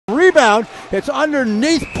rebound. It's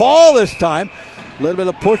underneath Paul this time. A little bit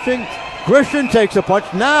of pushing. Grishin takes a punch.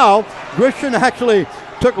 Now, Grishin actually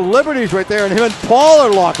took liberties right there, and him and Paul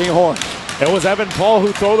are locking horns. It was Evan Paul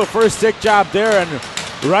who threw the first stick jab there, and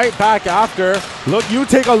right back after. Look, you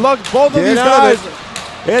take a look, both of these guys.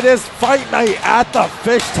 It is fight night at the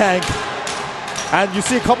fish tank. And you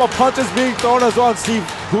see a couple punches being thrown as well. And Steve,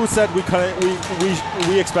 who said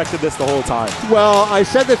we expected this the whole time? Well, I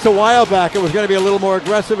said this a while back. It was going to be a little more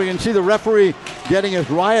aggressive. You can see the referee getting his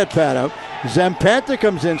riot pad out. Zampanta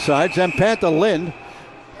comes inside. Zampanta Lind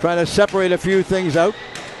trying to separate a few things out.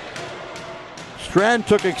 Strand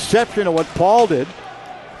took exception to what Paul did.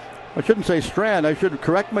 I shouldn't say Strand. I should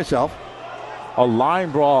correct myself. A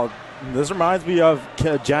line brawl. This reminds me of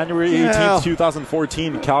January 18th,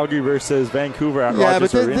 2014, Calgary versus Vancouver at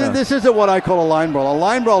Rogers Arena. This isn't what I call a line brawl. A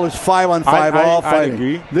line brawl is 5-on-5 all fighting. I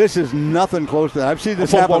agree. This is nothing close to that. I've seen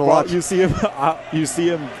this happen a lot. You see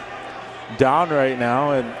him down right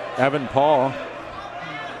now, and Evan Paul.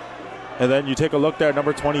 And then you take a look there at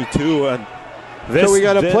number 22, and so we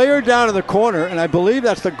got a player down in the corner, and I believe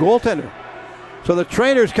that's the goaltender. So the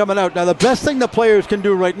trainer's coming out. Now the best thing the players can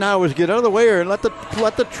do right now is get out of the way and let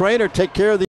the trainer take care of the